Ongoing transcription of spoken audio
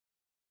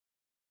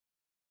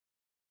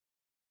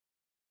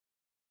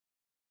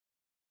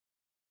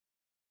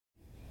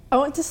I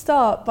want to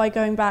start by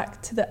going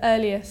back to the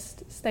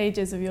earliest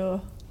stages of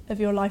your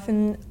life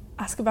and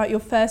ask about your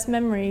first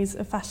memories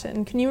of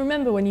fashion. Can you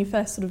remember when you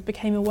first sort of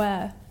became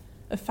aware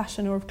of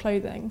fashion or of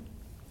clothing?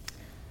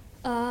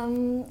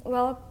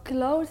 Well,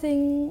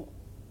 clothing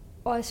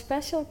or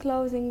special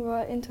clothing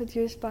were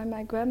introduced by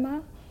my grandma.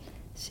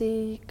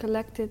 She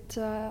collected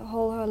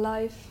all her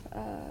life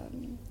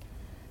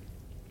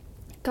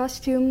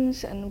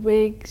costumes and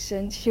wigs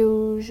and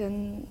shoes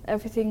and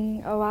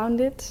everything around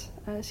it.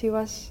 She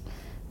was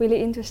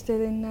really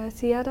interested in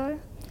theater.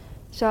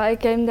 So I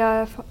came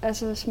there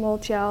as a small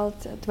child,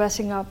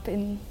 dressing up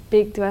in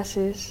big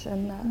dresses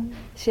and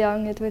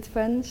sharing it with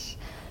friends.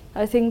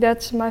 I think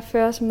that's my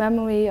first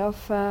memory of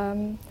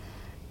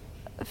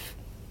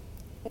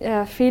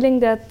feeling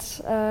that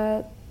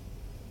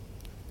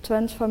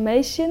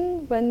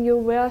transformation when you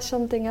wear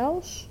something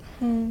else.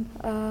 I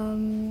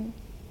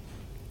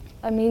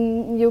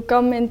mean, you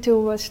come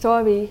into a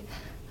story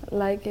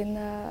like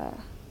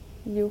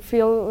you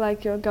feel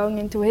like you're going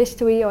into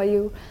history, or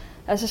you,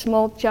 as a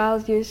small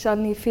child, you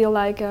suddenly feel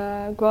like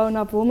a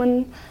grown-up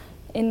woman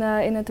in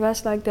a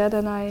dress like that.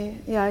 And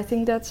I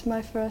think that's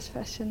my first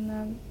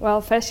fashion.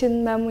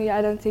 Fashion memory.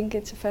 I don't think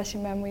it's a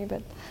fashion memory,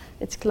 but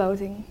it's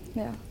clothing.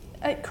 Yeah.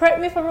 Correct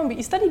me if I'm wrong, but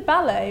you studied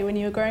ballet when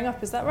you were growing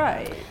up. Is that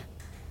right?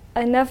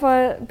 I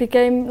never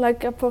became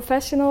like a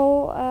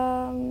professional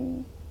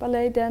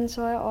ballet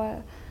dancer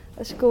or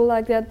a school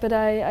like that, but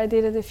I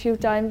did it a few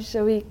times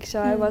a week,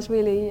 so I was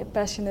really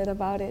passionate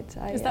about it.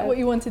 Is that what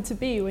you wanted to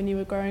be when you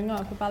were growing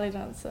up, a ballet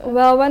dancer?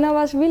 Well, when I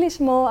was really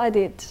small I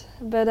did,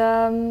 but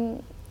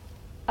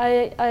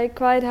I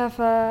quite have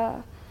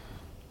a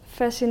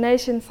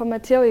fascination for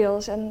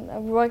materials and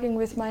working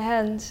with my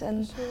hands,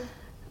 and sure.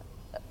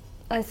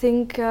 I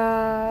think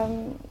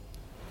after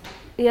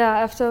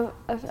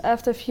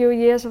a few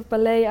years of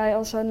ballet I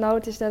also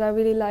noticed that I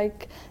really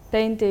like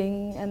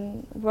painting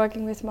and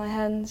working with my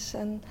hands,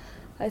 and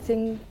I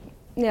think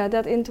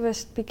that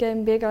interest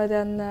became bigger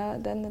than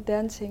the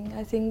dancing.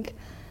 I think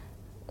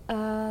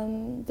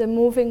the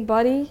moving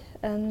body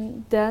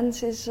and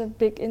dance is a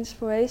big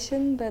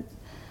inspiration, but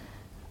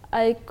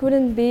I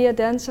couldn't be a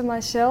dancer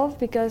myself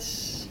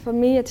because for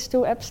me it's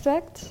too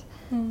abstract.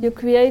 You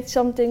create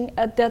something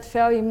at that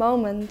very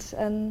moment,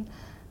 and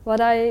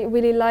what I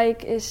really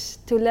like is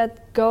to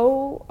let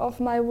go of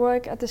my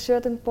work at a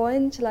certain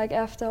point. Like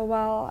after a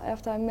while,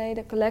 after I made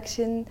a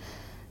collection,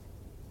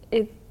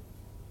 it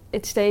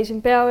stays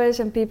in Paris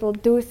and people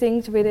do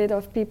things with it,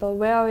 or people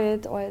wear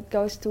it, or it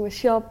goes to a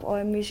shop or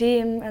a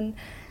museum, and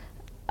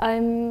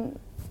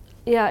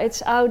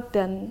it's out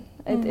then.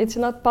 It's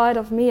not part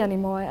of me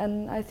anymore,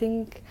 and I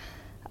think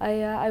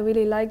I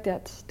really like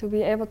that, to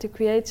be able to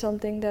create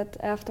something that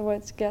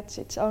afterwards gets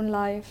its own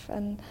life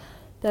and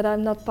that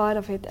I'm not part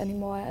of it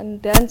anymore. And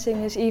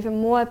dancing is even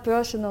more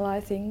personal, I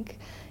think.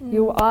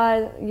 You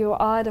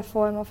are the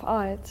form of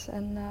art,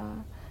 and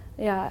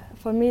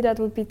for me that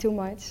would be too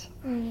much.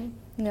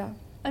 Yeah.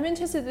 I'm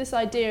interested in this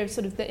idea of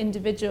sort of the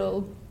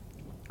individual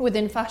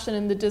within fashion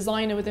and the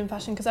designer within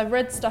fashion, because I've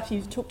read stuff,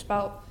 you've talked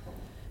about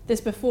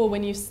this before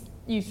when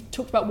you've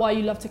talked about why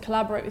you love to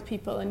collaborate with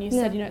people, and you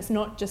said, it's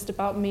not just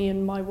about me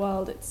and my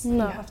world, you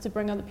have to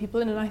bring other people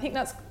in. And I think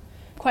that's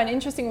quite an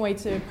interesting way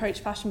to approach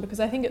fashion, because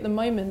I think at the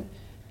moment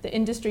the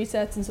industry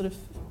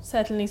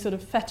certainly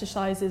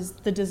fetishizes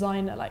the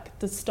designer, like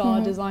the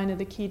star designer,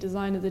 the key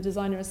designer, the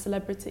designer as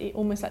celebrity,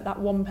 almost like that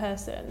one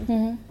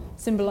person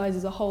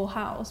symbolizes a whole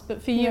house.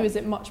 But for you, is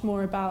it much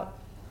more about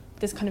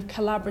this kind of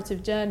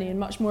collaborative journey, and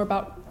much more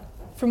about,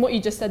 from what you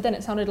just said then,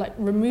 it sounded like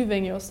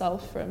removing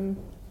yourself from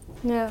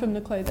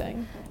the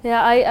clothing?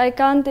 Yeah, I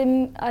can't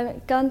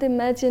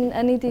imagine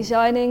any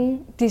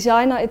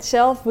designer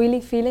itself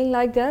really feeling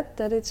like that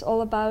it's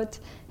all about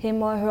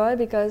him or her,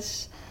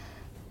 because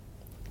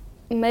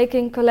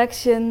making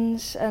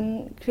collections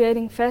and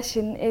creating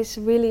fashion is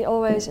really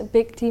always a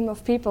big team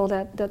of people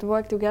that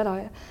work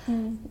together.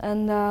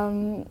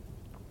 And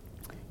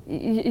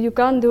you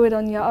can't do it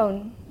on your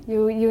own.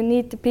 You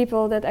need the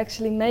people that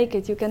actually make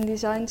it. You can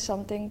design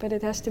something, but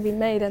it has to be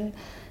made, and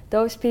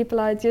those people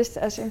are just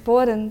as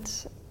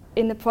important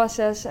in the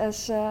process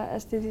as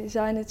the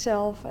design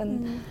itself.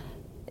 And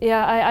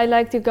I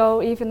like to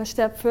go even a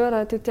step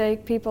further, to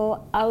take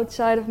people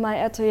outside of my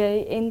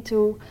atelier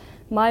into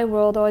my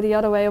world, or the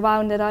other way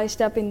around, that I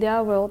step in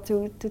their world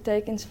to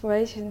take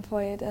inspiration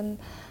for it. And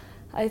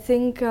I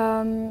think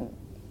I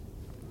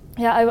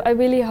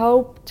really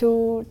hope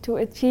to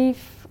achieve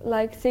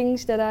like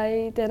things that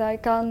I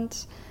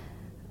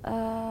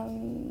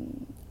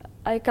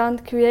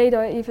can't create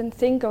or even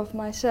think of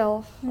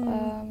myself.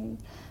 And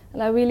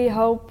I really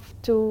hope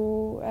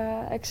to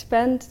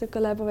expand the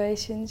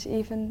collaborations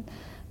even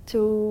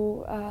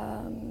to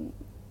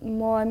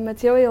more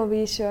material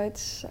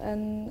research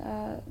and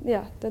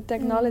the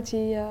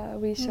technology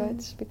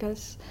research,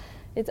 because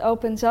it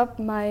opens up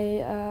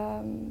my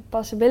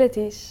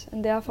possibilities,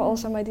 and therefore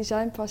also my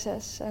design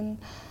process. And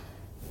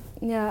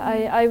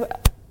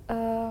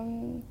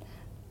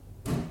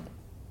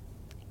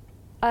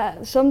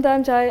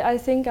sometimes I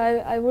think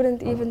I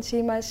wouldn't even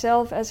see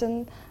myself as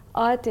an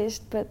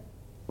artist, but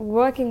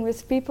working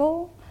with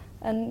people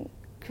and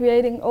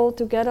creating all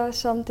together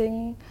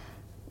something,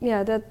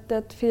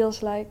 that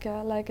feels like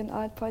an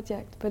art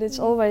project. But it's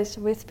always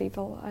with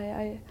people.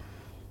 I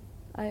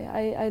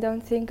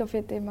don't think of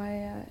it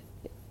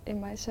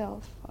in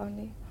myself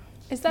only.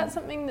 Is that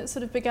something that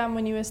sort of began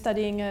when you were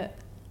studying at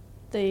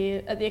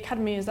the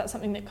academy? Is that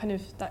something that kind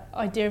of, that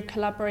idea of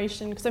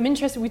collaboration? Because I'm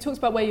interested, we talked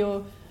about where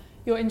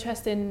your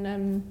interest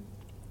in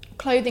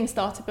clothing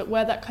started, but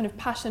where that kind of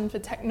passion for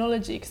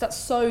technology, because that's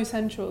so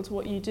central to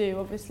what you do,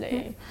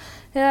 obviously.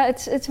 Yeah,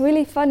 it's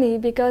really funny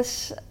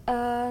because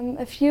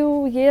a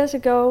few years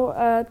ago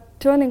a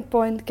turning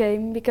point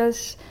came,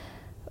 because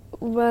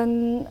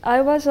when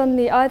I was on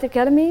the art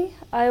academy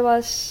I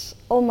was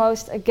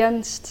almost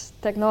against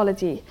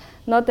technology.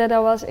 Not that I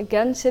was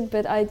against it,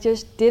 but I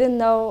just didn't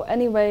know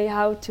anyway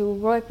how to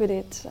work with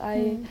it.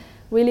 I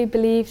really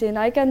believed in,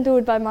 I can do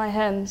it by my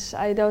hands,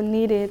 I don't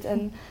need it.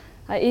 And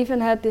I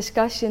even had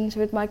discussions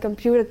with my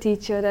computer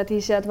teacher that he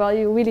said, well,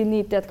 you really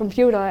need that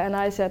computer. And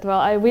I said, well,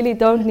 I really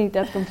don't need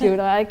that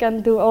computer. I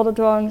can do all the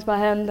drawings by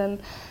hand and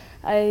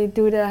I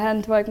do the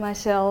handwork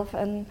myself,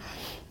 and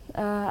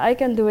I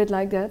can do it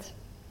like that.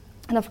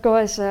 And of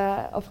course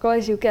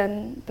you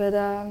can, but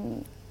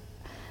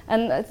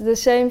and the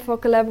same for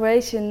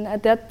collaboration.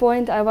 At that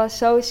point I was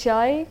so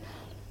shy,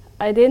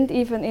 I didn't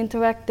even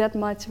interact that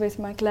much with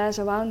my class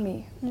around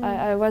me.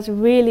 I was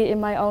really in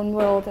my own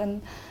world,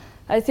 and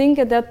I think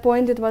at that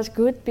point it was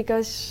good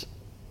because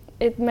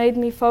it made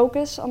me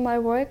focus on my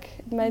work.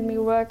 It made me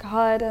work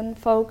hard and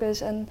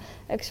focus and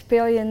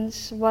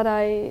experience what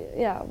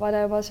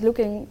I was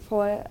looking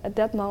for at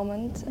that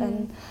moment.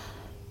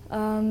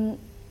 And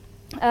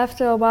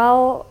after a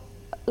while,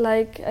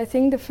 like I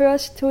think the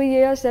first 2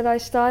 years that I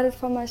started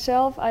for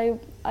myself,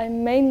 I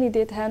mainly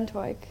did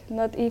handwork,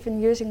 not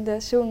even using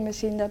the sewing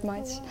machine that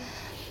much. Oh, wow.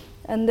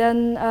 And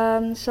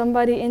then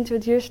somebody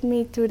introduced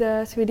me to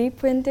the 3D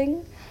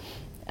printing,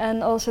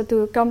 and also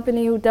to a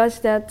company who does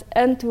that,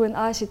 and to an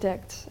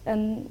architect.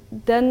 And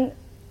then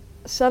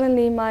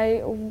suddenly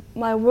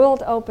my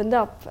world opened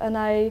up, and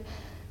I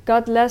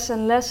got less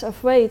and less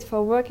afraid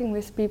for working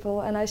with people,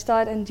 and I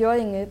started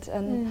enjoying it.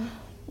 And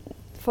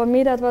for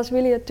me that was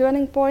really a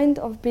turning point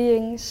of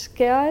being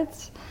scared.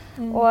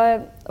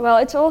 Or well,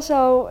 it's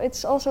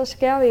also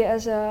scary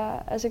as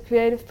a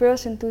creative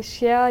person to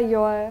share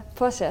your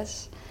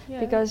process,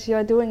 because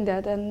you're doing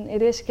that, and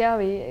it is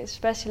scary,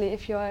 especially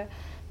if you're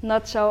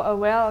not so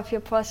aware of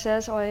your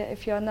process, or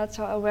if you're not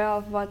so aware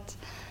of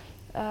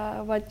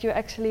what you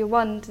actually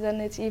want, then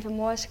it's even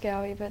more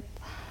scary. But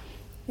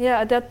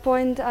yeah, at that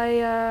point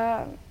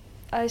I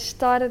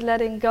started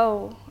letting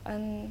go,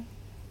 and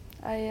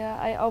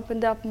I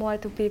opened up more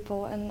to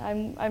people, and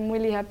I'm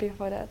really happy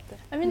for that.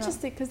 I'm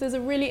interested because there's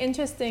a really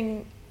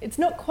interesting, it's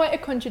not quite a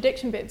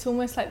contradiction, but it's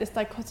almost like this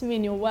dichotomy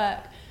in your work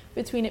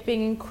between it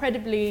being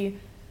incredibly,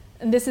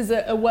 and this is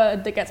a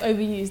word that gets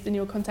overused in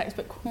your context,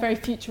 but very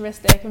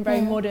futuristic and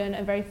very modern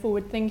and very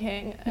forward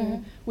thinking,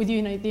 and with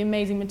the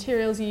amazing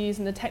materials you use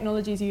and the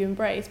technologies you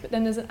embrace. But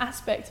then there's an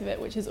aspect of it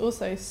which is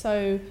also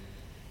so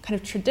kind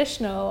of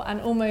traditional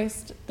and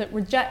almost that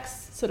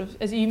rejects sort of,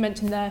 as you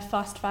mentioned there,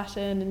 fast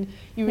fashion, and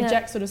you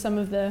reject sort of some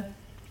of the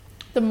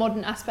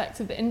modern aspects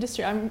of the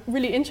industry. I'm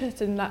really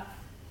interested in that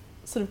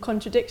sort of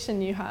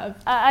contradiction you have.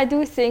 I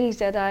do things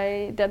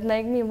that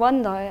make me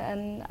wonder,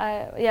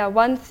 and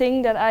one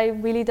thing that I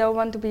really don't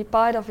want to be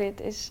part of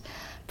it is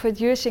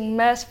producing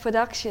mass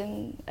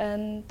production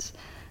and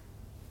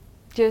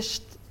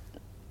just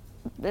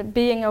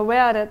being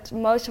aware that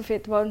most of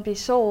it won't be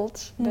sold,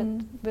 but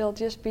will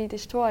just be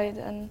destroyed.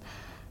 And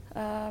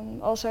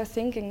also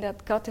thinking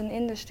that cotton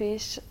industry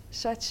is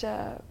such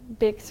a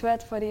big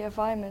threat for the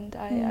environment.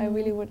 I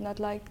really would not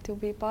like to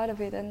be part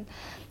of it, and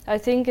I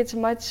think it's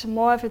much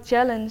more of a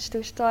challenge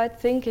to start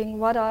thinking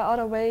what are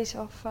other ways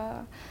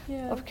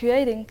of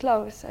creating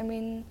clothes. I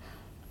mean,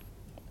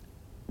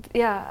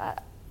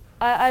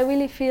 I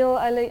really feel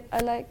I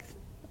like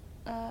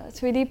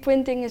 3D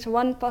printing is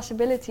one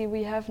possibility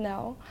we have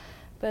now,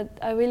 but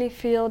I really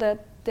feel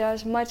that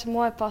there's much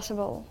more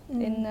possible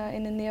in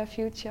the near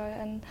future,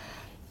 and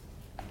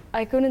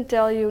I couldn't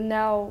tell you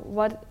now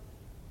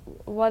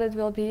what it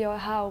will be or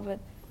how, but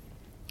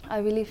I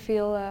really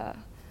feel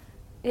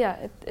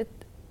it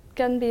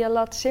can be a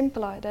lot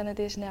simpler than it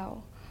is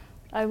now.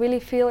 I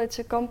really feel it's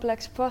a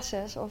complex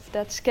process of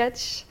that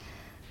sketch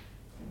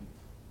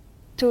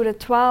to the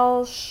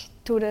trials,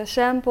 to the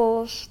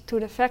samples, to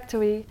the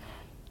factory,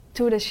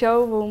 to the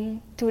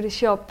showroom, to the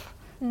shop,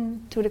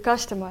 to the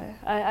customer.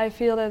 I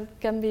feel that it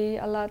can be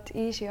a lot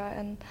easier,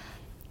 and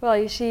well,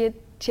 you see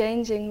it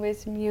changing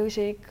with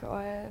music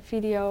or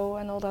video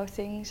and all those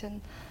things,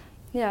 and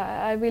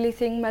I really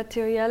think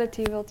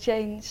materiality will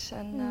change,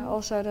 and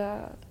also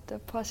the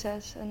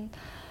process. And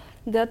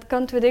that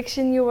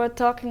contradiction you were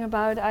talking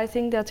about, I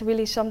think that's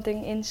really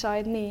something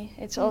inside me.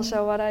 It's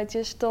also what I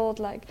just told,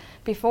 like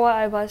before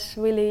I was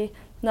really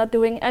not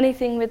doing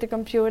anything with the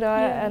computer,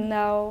 and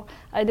now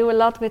I do a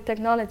lot with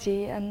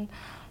technology, and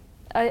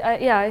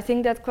I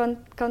think that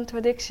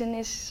contradiction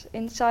is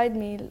inside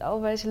me,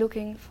 always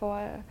looking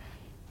for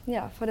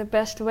for the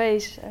best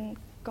ways and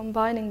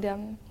combining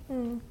them.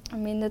 I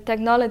mean, the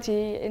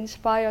technology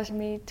inspires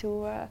me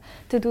to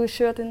do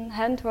certain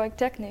handwork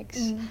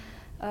techniques.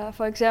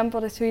 For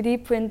example, the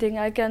 3D printing,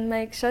 I can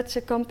make such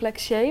a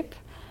complex shape.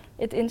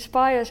 It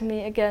inspires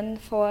me again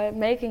for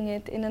making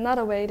it in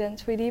another way than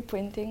 3D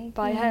printing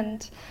by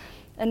hand,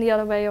 and the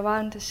other way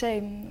around the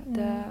same.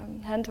 The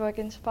handwork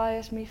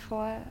inspires me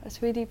for a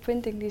 3D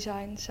printing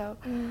design. So,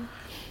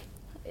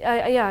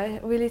 I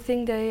really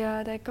think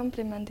they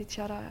complement each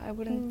other. I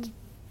wouldn't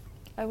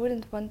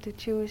want to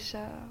choose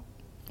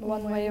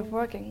one way of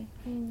working.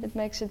 It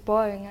makes it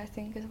boring, I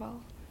think, as well.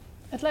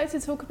 I'd like to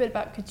talk a bit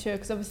about couture,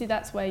 because obviously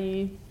that's where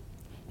you've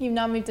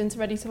now moved into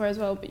ready-to-wear as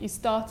well, but you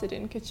started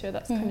in couture.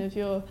 That's kind of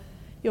your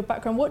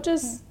background. What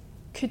does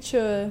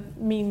couture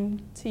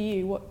mean to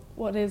you?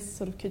 What is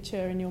sort of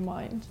couture in your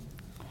mind?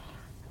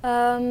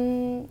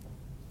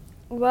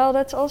 Well,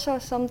 that's also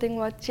something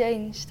what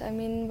changed. I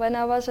mean, when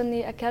I was in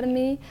the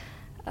academy,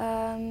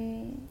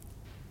 and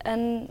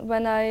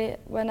when I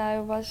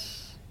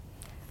was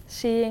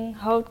seeing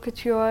haute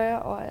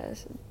couture or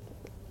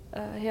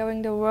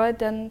hearing the word,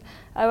 then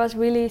I was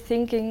really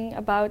thinking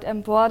about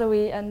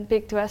embroidery and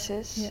big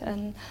dresses,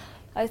 and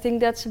I think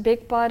that's a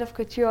big part of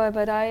couture.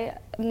 But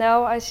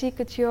now I see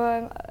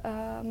couture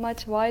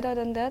much wider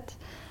than that.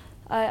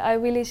 I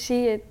really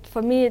see it.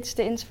 For me, it's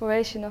the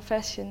inspiration of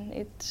fashion.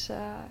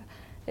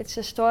 It's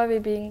a story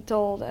being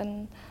told,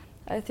 and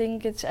I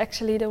think it's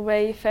actually the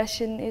way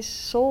fashion is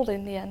sold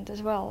in the end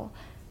as well,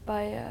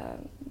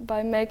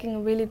 by making a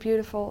really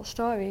beautiful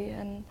story.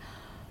 And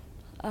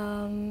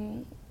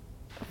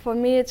for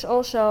me, it's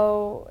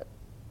also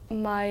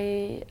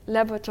my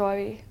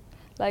laboratory,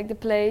 like the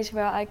place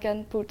where I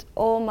can put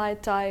all my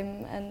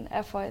time and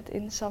effort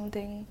in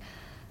something.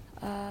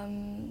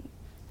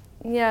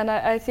 And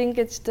I think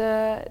it's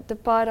the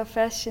part of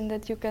fashion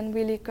that you can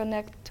really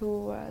connect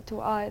to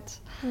art.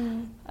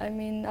 I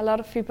mean, a lot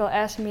of people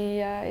ask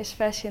me, is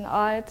fashion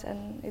art?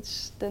 And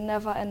it's the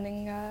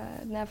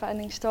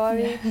never-ending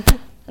story.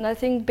 And I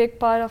think big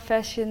part of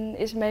fashion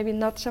is maybe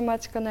not so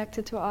much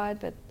connected to art,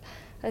 but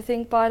I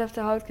think part of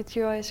the haute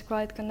couture is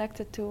quite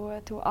connected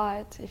to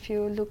art, if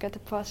you look at the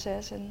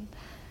process and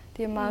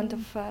the amount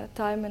of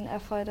time and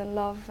effort and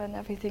love and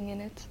everything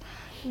in it.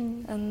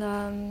 And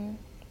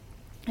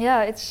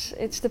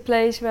it's the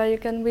place where you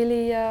can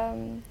really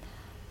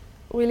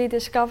really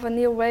discover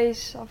new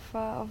ways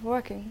of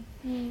working.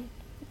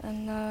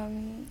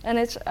 And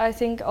it's, I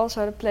think,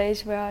 also the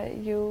place where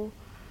you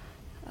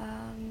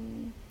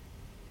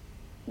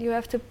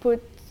have to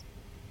put,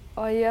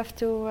 or you have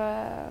to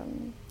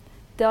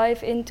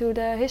dive into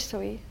the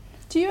history.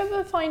 Do you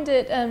ever find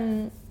it,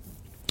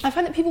 I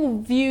find that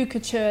people view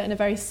couture in a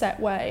very set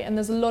way, and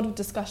there's a lot of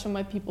discussion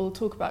where people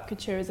talk about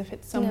couture as if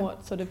it's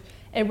somewhat sort of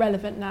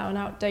irrelevant now and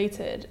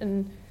outdated.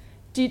 And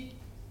do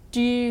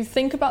you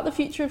think about the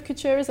future of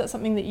couture? Is that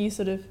something that you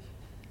sort of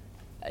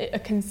are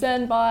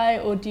concerned by,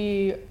 or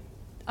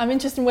I'm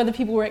interested in whether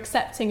people were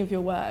accepting of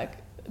your work,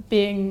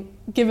 being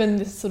given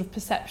this sort of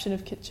perception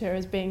of couture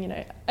as being, you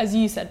know, as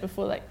you said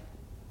before, like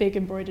big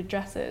embroidered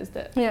dresses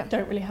that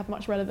don't really have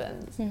much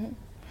relevance.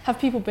 Have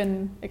people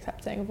been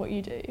accepting of what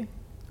you do?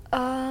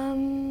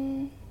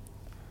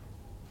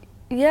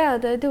 Yeah,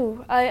 they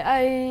do.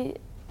 I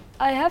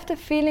have the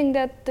feeling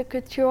that the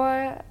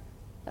couture,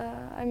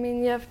 I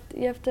mean, you have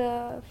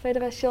the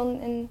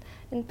Fédération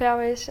in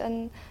Paris,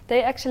 and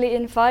they actually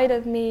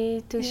invited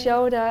me to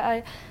show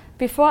there.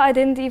 Before I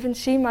didn't even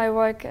see my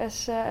work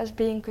as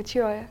being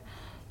couture.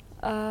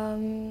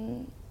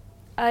 I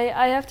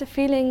have the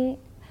feeling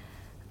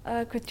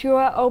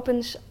couture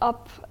opens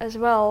up as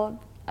well.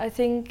 I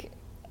think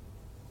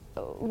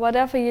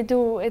whatever you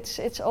do,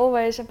 it's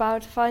always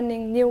about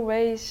finding new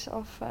ways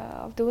of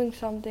doing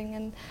something,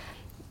 and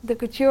the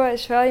couture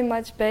is very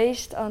much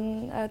based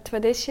on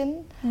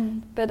tradition.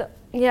 But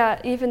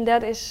even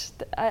that is,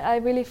 I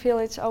really feel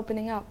it's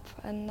opening up,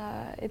 and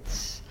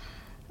it's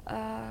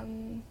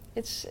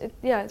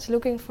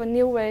looking for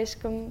new ways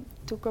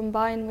to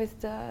combine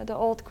with the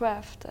old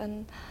craft,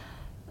 and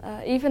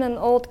even an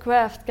old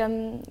craft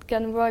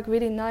can work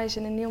really nice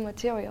in a new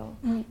material.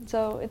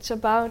 So it's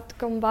about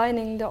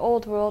combining the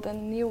old world and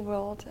the new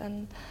world,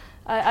 and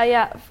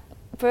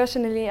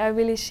personally I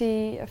really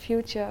see a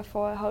future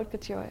for haute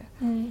couture.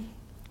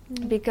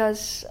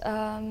 Because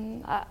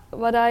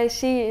what I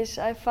see is,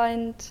 I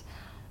find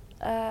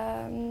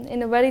in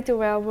the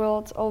ready-to-wear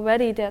world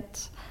already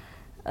that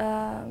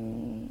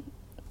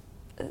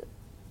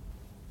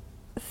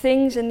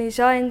things and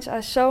designs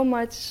are so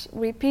much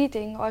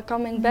repeating or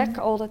coming back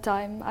all the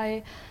time.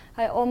 I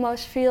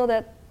almost feel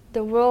that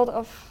the world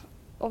of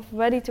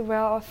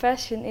ready-to-wear or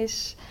fashion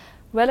is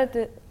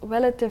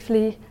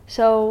relatively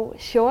so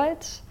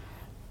short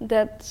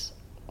that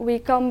we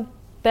come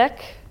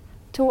back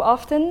too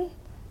often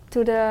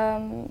to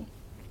the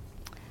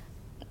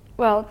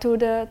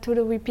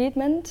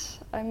repeatment.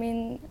 I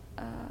mean,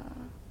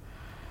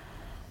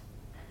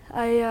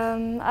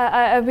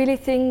 I really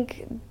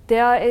think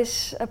there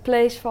is a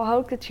place for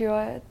haute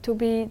couture to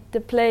be the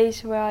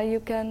place where you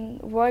can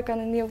work on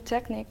a new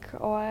technique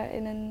or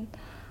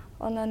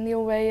on a new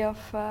way of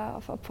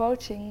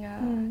approaching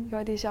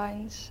your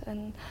designs.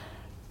 And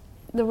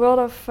the world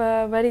of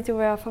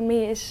ready-to-wear for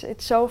me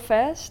it's so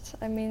fast.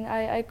 I mean,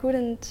 I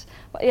couldn't.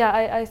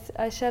 Yeah,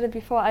 I said it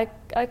before.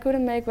 I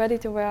couldn't make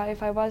ready-to-wear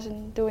if I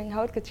wasn't doing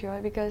haute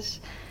couture, because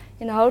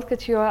in haute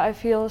couture I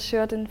feel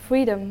certain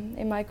freedom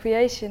in my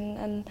creation,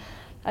 and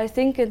I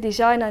think a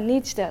designer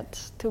needs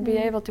that to be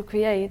able to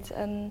create.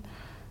 And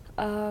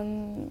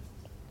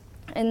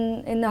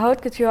in the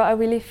haute couture I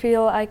really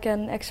feel I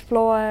can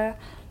explore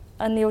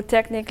a new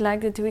technique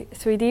like the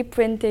 3D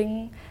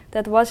printing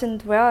that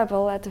wasn't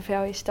wearable at the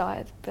very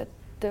start, but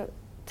the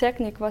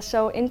technique was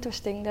so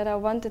interesting that I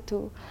wanted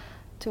to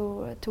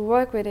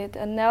work with it,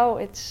 and now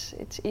it's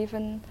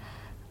even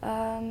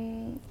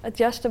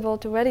adjustable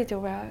to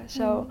ready-to-wear.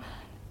 So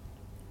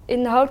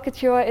in haute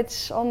couture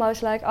it's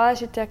almost like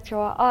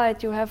architectural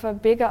art. You have a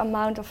bigger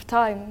amount of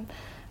time,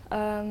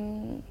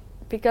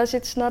 because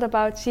it's not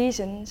about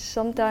seasons.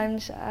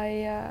 Sometimes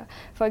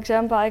for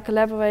example, I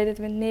collaborated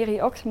with Neri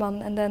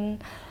Oxman, and then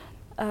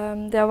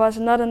there was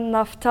not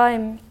enough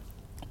time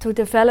to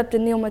develop the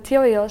new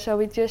material, so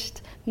we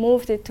just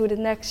moved it to the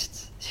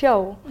next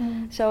show.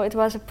 So it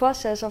was a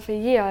process of a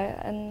year,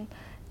 and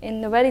in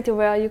the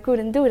ready-to-wear you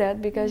couldn't do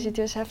that, because you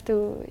just have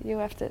to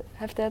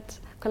have that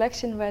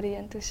collection ready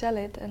and to sell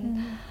it.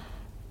 And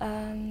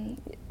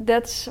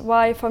that's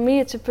why for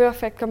me it's a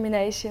perfect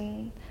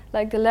combination,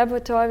 like the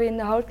laboratory in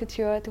the haute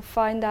couture to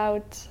find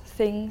out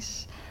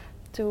things,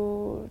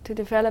 to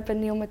develop a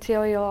new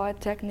material or a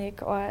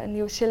technique or a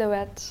new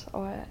silhouette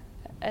or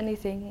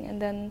anything,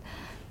 and then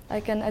I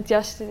can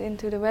adjust it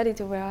into the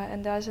ready-to-wear,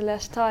 and there's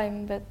less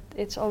time, but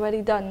it's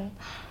already done,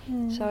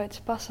 so it's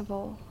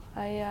possible.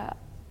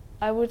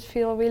 I would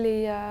feel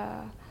really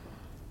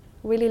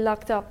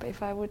locked up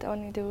if I would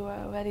only do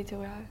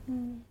ready-to-wear.